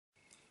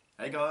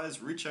Hey guys,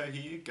 Richo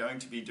here, going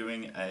to be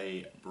doing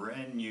a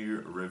brand new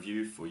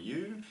review for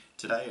you.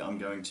 Today I'm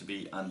going to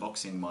be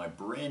unboxing my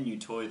brand new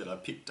toy that I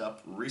picked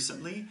up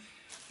recently.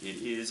 It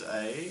is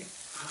a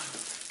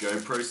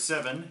GoPro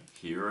 7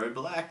 Hero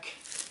Black.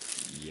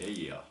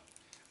 Yeah.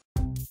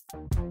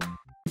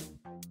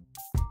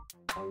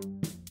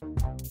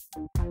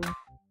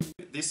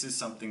 This is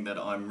something that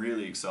I'm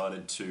really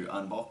excited to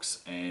unbox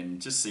and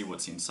just see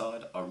what's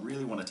inside. I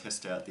really want to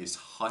test out this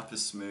hyper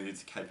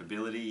smooth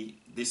capability.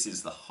 This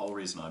is the whole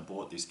reason I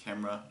bought this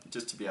camera,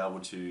 just to be able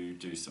to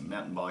do some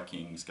mountain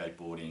biking,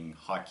 skateboarding,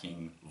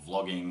 hiking,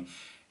 vlogging,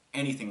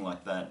 anything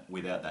like that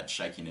without that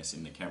shakiness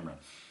in the camera.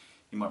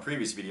 In my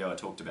previous video I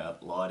talked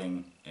about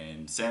lighting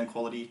and sound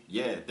quality.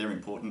 Yeah, they're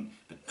important,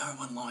 but no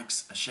one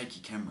likes a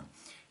shaky camera.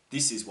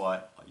 This is why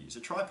I use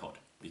a tripod,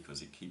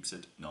 because it keeps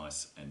it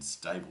nice and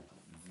stable.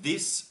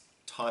 This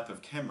type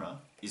of camera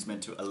is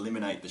meant to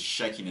eliminate the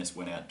shakiness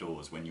when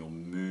outdoors, when you're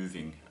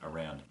moving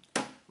around.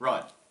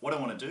 Right, what I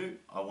want to do,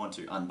 I want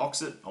to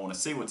unbox it, I want to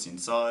see what's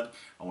inside,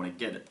 I want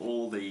to get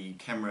all the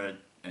camera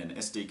and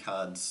SD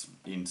cards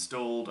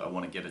installed, I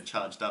want to get it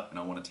charged up, and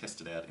I want to test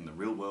it out in the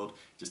real world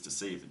just to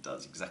see if it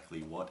does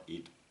exactly what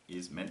it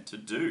is meant to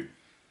do.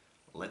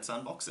 Let's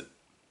unbox it.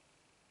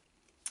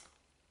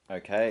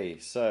 Okay,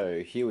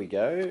 so here we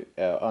go,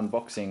 our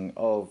unboxing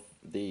of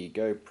the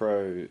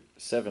GoPro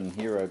 7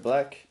 Hero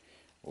Black,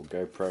 or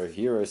GoPro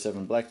Hero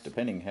 7 Black,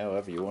 depending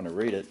however you want to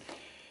read it.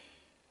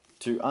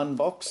 To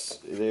unbox,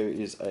 there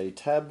is a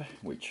tab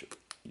which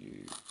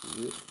you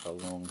rip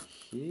along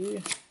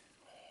here.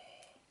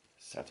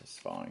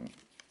 Satisfying.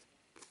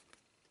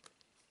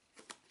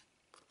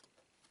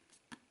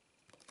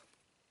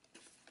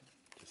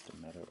 Just a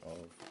matter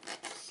of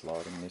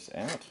sliding this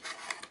out.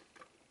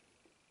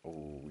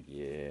 Oh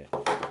yeah,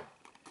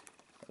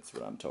 that's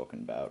what I'm talking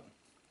about.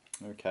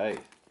 Okay,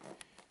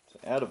 so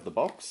out of the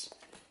box,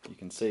 you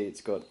can see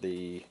it's got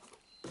the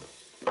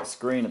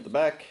screen at the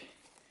back,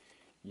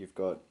 you've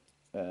got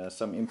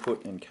some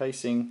input and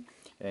casing,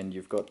 and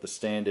you've got the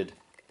standard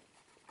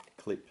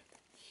clip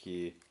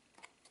here.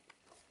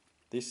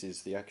 This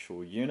is the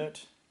actual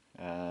unit.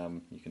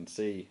 You can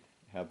see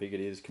how big it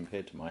is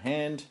compared to my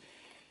hand.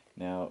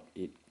 Now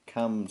it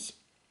comes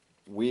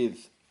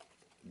with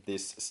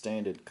this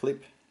standard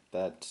clip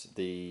that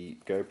the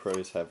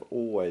GoPros have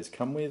always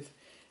come with,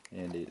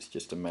 and it's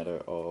just a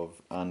matter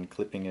of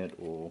unclipping it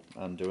or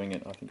undoing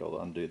it. I think I'll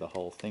undo the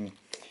whole thing,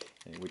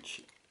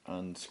 which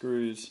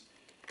unscrews.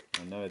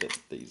 I know that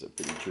these are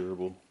pretty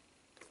durable,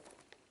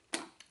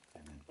 and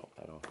then pop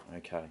that off.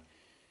 Okay,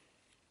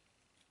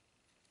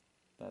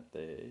 that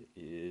there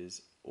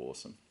is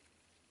awesome.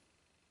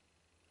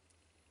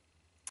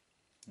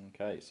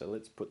 Okay, so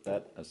let's put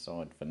that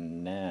aside for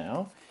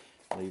now.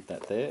 Leave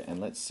that there, and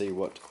let's see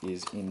what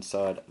is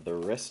inside the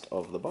rest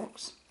of the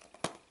box.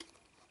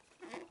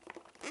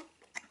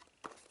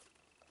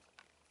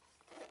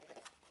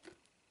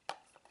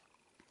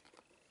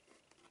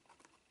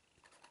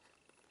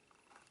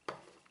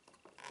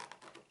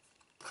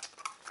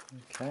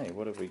 Okay,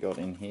 what have we got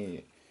in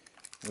here?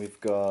 We've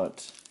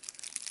got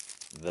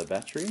the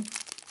battery.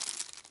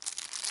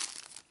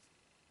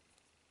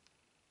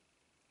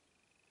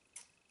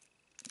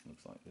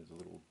 Looks like there's a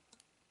little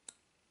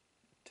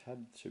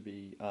tab to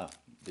be,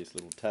 this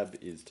little tab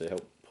is to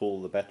help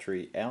pull the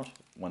battery out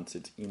once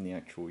it's in the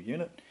actual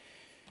unit.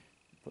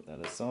 Put that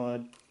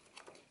aside.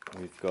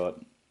 We've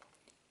got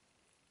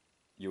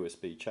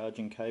USB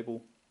charging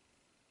cable,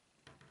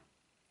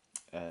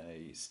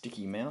 a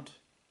sticky mount,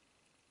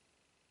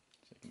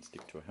 so it can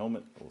stick to a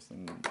helmet or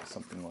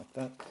something like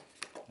that.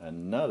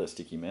 Another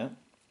sticky mount.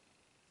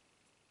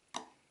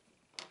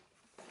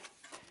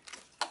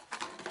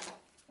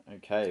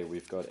 Okay,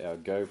 we've got our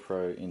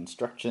GoPro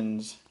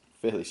instructions,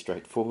 fairly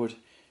straightforward.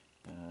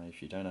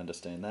 If you don't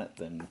understand that,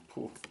 then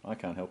I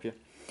can't help you.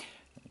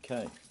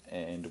 Okay,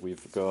 and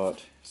we've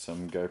got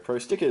some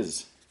GoPro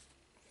stickers.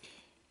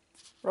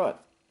 Right,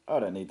 I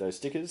don't need those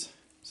stickers,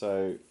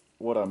 so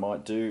what I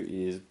might do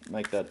is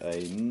make that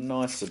a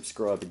nice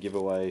subscriber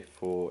giveaway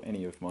for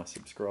any of my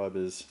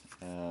subscribers.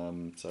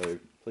 So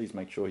please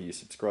make sure you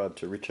subscribe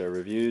to Richo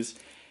Reviews,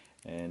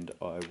 and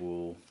I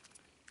will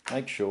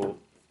make sure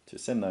to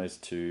send those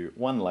to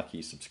one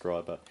lucky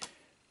subscriber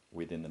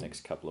within the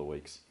next couple of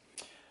weeks.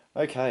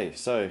 Okay,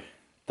 so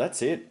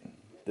that's it.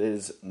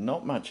 There's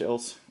not much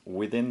else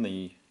within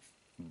the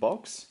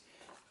box.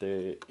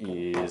 There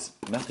is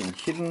nothing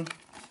hidden.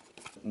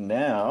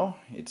 Now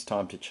it's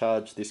time to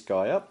charge this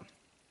guy up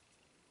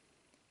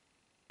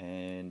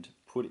and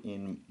put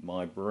in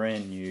my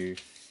brand new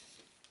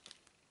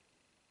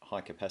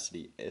high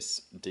capacity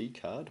SD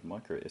card,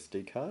 micro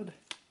SD card,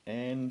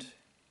 and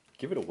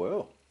give it a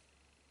whirl.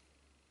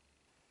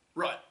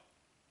 Right,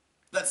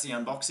 that's the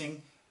unboxing.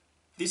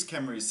 This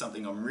camera is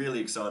something I'm really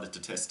excited to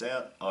test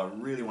out. I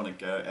really want to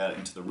go out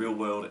into the real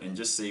world and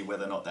just see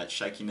whether or not that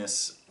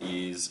shakiness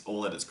is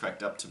all that it's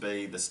cracked up to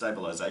be. The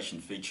stabilization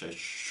feature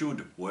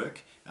should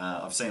work.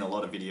 I've seen a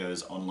lot of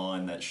videos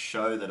online that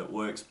show that it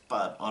works,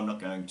 but I'm not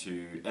going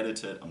to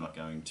edit it, I'm not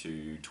going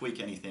to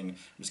tweak anything.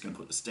 I'm just going to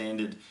put the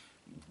standard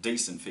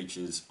decent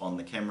features on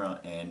the camera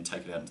and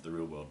take it out into the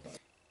real world.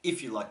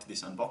 If you liked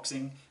this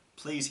unboxing,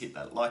 please hit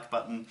that like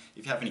button.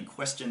 If you have any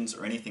questions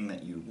or anything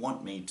that you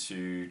want me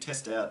to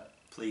test out,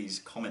 please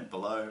comment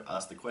below,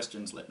 ask the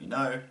questions, let me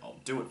know. I'll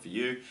do it for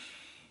you.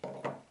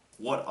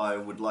 What I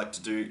would like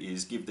to do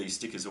is give these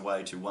stickers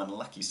away to one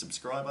lucky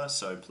subscriber,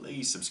 so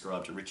please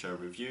subscribe to Richo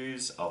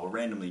Reviews. I will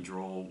randomly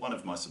draw one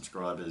of my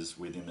subscribers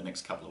within the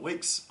next couple of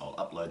weeks. I'll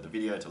upload the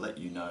video to let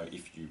you know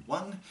if you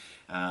won,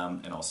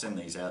 and I'll send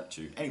these out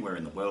to anywhere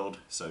in the world,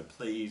 so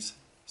please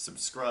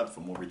subscribe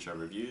for more Richo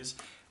Reviews,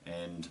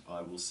 and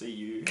I will see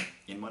you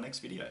in my next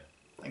video.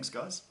 Thanks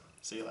guys,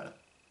 see you later.